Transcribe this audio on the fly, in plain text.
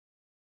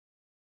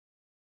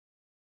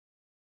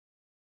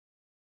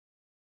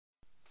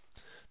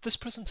This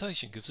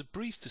presentation gives a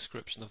brief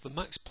description of the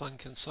Max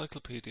Planck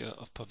Encyclopedia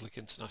of Public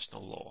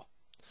International Law.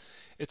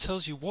 It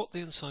tells you what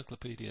the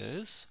encyclopedia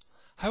is,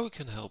 how it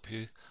can help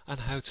you, and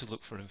how to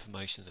look for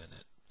information in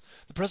it.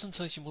 The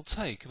presentation will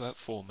take about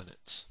 4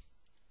 minutes.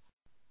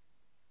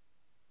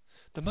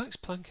 The Max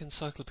Planck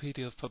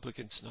Encyclopedia of Public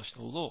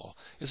International Law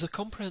is a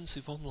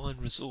comprehensive online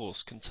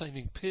resource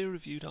containing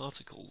peer-reviewed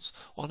articles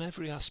on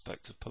every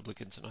aspect of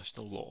public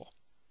international law.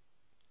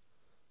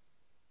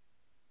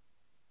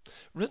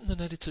 Written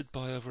and edited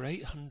by over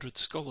 800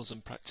 scholars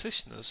and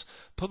practitioners,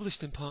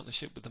 published in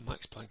partnership with the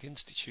Max Planck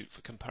Institute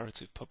for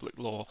Comparative Public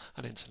Law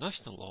and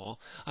International Law,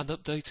 and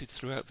updated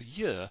throughout the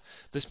year,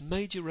 this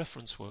major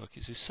reference work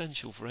is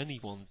essential for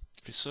anyone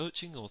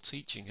researching or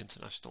teaching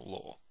international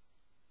law.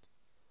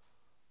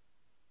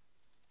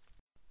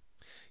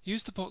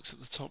 Use the box at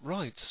the top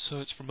right to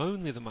search from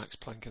only the Max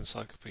Planck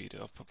Encyclopedia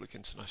of Public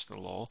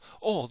International Law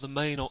or the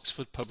main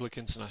Oxford Public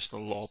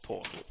International Law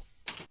portal.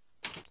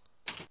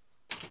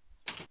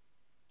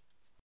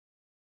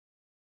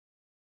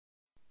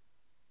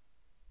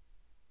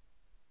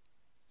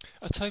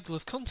 A table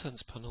of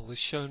contents panel is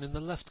shown in the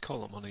left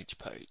column on each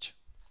page.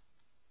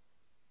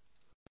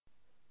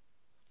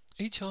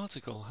 Each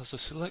article has a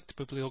select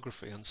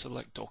bibliography and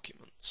select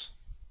documents.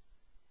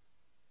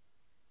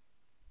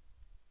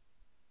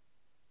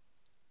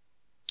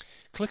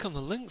 Click on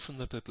the link from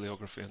the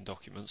bibliography and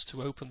documents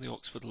to open the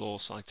Oxford Law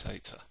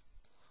Citator.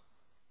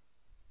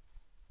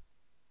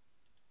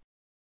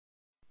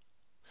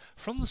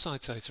 From the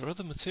Citator,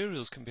 other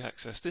materials can be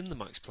accessed in the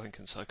Max Planck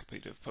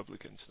Encyclopedia of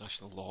Public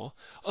International Law,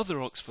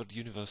 other Oxford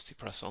University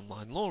Press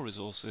online law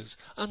resources,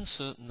 and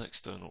certain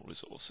external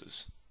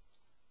resources.